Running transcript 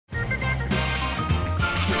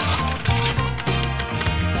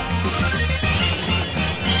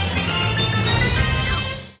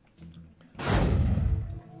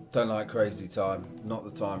Don't like crazy time. Not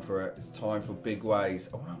the time for it. It's time for big ways.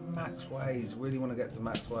 I want max ways. Really want to get to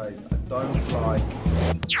max ways. I don't like.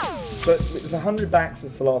 But it's 100 backs.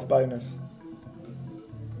 It's the last bonus.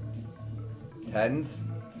 Tens.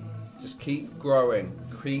 Just keep growing.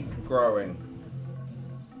 Keep growing.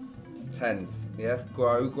 Tens. Yes.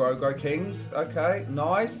 Grow, grow, grow. Kings. Okay.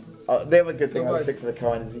 Nice. The other good thing about 6 of a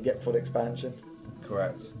kind is you get full expansion.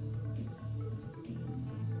 Correct.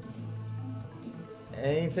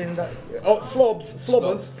 Anything that... Oh, slobs.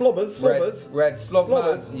 Slobbers. Red.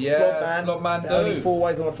 Slobman. Yeah. Slobman do. Only 4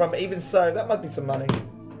 ways on the front, but even so, that might be some money.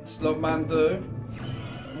 Slobman do.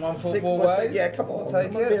 1 for 4 ways. Yeah, come on.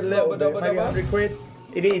 Take Might be a little bit, maybe 100 quid.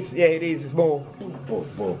 It is, yeah, it is. It's more.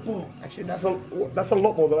 Actually, that's a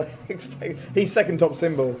lot more than I expected. He's second top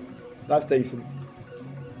symbol. That's decent.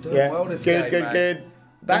 Doing well this game, good.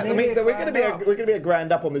 That, I mean, we're gonna be a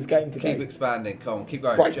grand up on this game today. Keep expanding. Come on, keep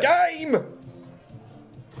going. Right, game.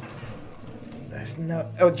 There's no.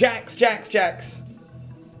 Oh, Jacks.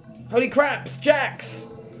 Holy craps, Jacks.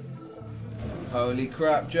 Holy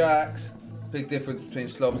crap, Jacks. Big difference between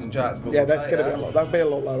slobs and jacks. But yeah, that's gonna be a lot. That'll be a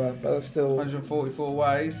lot lower, but that's still. 144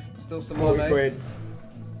 ways. Still some 40 money. quid.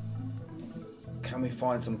 Can we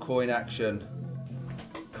find some coin action?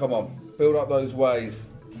 Come on, build up those ways.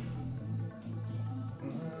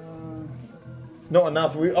 Not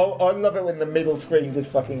enough. I love it when the middle screen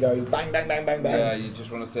just fucking goes bang, bang, bang, bang, bang. Yeah, you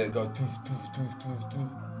just want to see it go.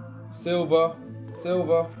 Silver.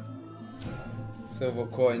 Silver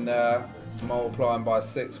coin there. Multiplying by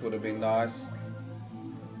 6 would have been nice.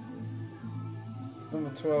 Number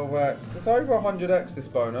 12x. It's over 100x this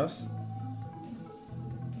bonus.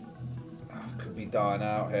 Oh, could be dying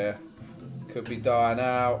out here. Could be dying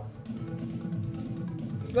out.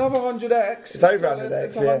 It's another 100x. It's over 100x.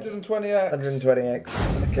 It's 120x.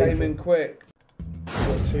 120x. It came in quick.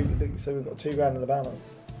 So we've got 2 grand in the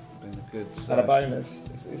balance. Been a good and a bonus.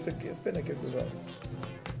 It's been a good result.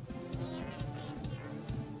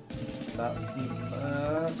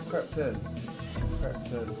 That's crept in.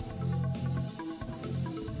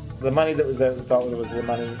 The money that was there at the start was the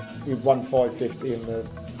money you won 550 in the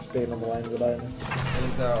spin on the way into the bonus.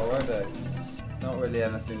 Is that already? Not really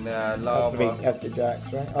anything there. Lava. Has to be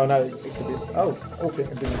jacks, right? Oh no, it could be. Oh, all king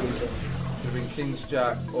could be Could have been king's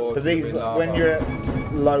jack or. But these, when you're at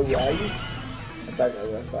low ways, I don't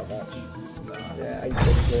know that's that much. No. Yeah, 8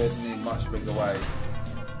 quid. You need much bigger ways.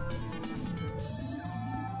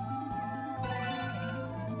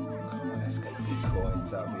 Let's get big coins,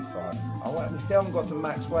 that'll be fun. Oh, we still haven't got to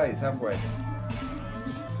max ways, have we? We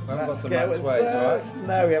haven't got to max ways, right?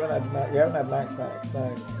 No, we haven't had max,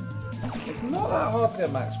 no. It's not that hard to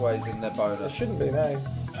get max ways in their bonus. It shouldn't be, no.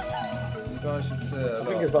 You guys should see it. I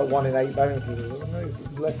think it's like 1 in 8 bonuses. No, it's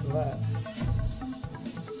less than that.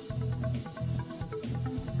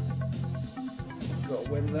 Got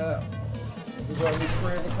to win there. We've got to be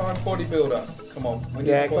 3 of a kind. Bodybuilder. Come on. We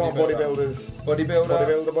need come on, bodybuilders.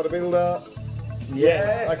 Bodybuilder.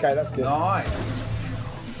 Yeah. Okay, that's good. Nice.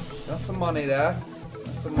 That's some money there.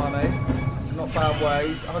 That's some money. Not bad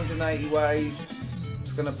ways. 180 ways.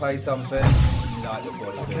 It's going to pay something. You like the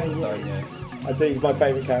bodybuilder, don't you? I think he's my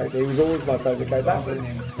favourite character. He was always my favourite character. I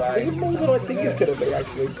think it's more than I think it's going to be,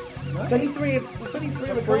 actually. No. It's only 3 of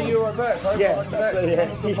a €3 Euro bet. Yeah.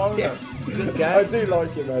 Good game. I do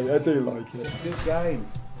like it, mate. I do like it. Good game.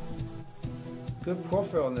 Good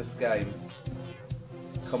profit on this game.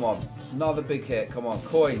 Come on. Another big hit. Come on.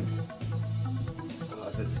 Coins. Oh,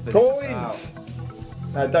 is it spinning Coins!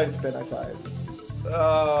 No, don't spin us out.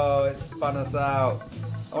 Oh, it spun us out.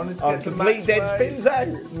 I wanted to get to complete dead spins out.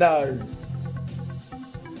 No.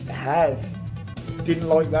 It has. Didn't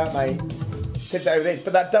like that, mate. Tipped over this,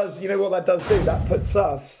 but that does. You know what that does do? That puts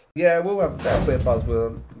us. Yeah, we'll have a bit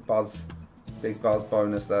of buzz, big buzz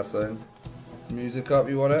bonus there soon. Music up,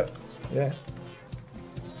 you want it? Yeah.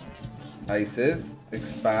 Aces,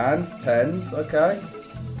 expand, 10s, okay.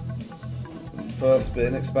 First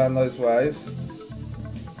spin, expand those ways.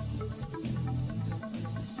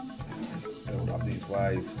 Build up these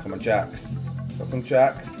ways. Come on, jacks. Got some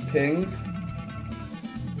jacks, kings.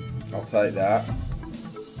 I'll take that.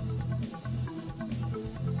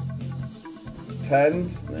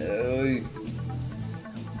 10s.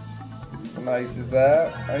 Some aces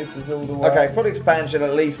there. Aces all the way. Okay, full expansion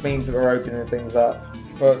at least means that we're opening things up.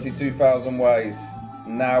 32,000 ways.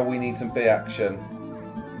 Now we need some B action.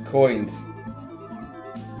 Coins.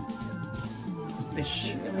 This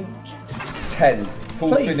shit, I mean... 10s.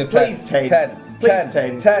 Full spin of 10. 10.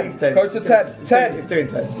 Go to 10. 10. It's doing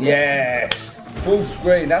 10. Yes. Full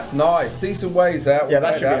screen. That's nice. Decent ways there. Yeah,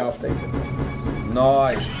 that should be half decent.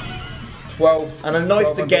 Nice. 12. And it's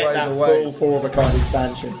nice to get 1200 that ways full 4 of a kind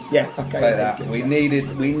expansion. Yeah, okay. Say that. We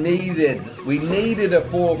needed a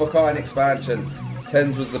 4 of a kind expansion.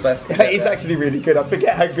 10s was the best. It's actually really good. I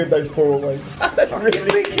forget how good those 4 were. That's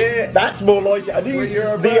really good. That's more like it. I knew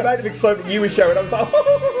the amount of excitement you were showing. I was like,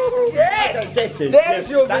 oh, yes! I get it. There's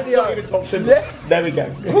your That's video. Not even top symbol. There we go.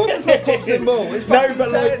 That's not top symbol. It's no,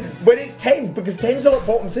 but like, 10s. when it's 10s, because 10s are like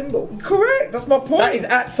bottom symbol. Correct. That's my point. That is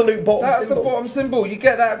absolute bottom That's symbol. the bottom symbol. You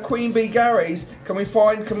get that at Queen Bee Gary's. Can we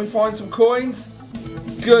find some coins?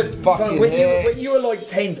 Good fucking when you were like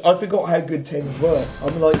 10s, I forgot how good 10s were.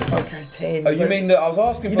 I'm like, okay, 10s. Oh, you mean that I was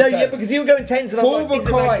asking for 10s? Yeah, because you were going 10s and I'm like, isn't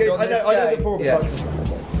that good? I know the 4 of a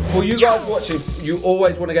kind. For you guys watching, you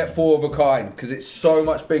always want to get 4 of a kind because it's so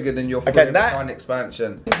much bigger than your 3 of a kind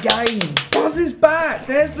expansion. Game. Buzz is back.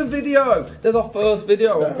 There's the video. There's our first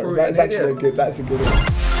video on Fruit and That's actually Hideous. good. That's a good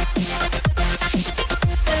one.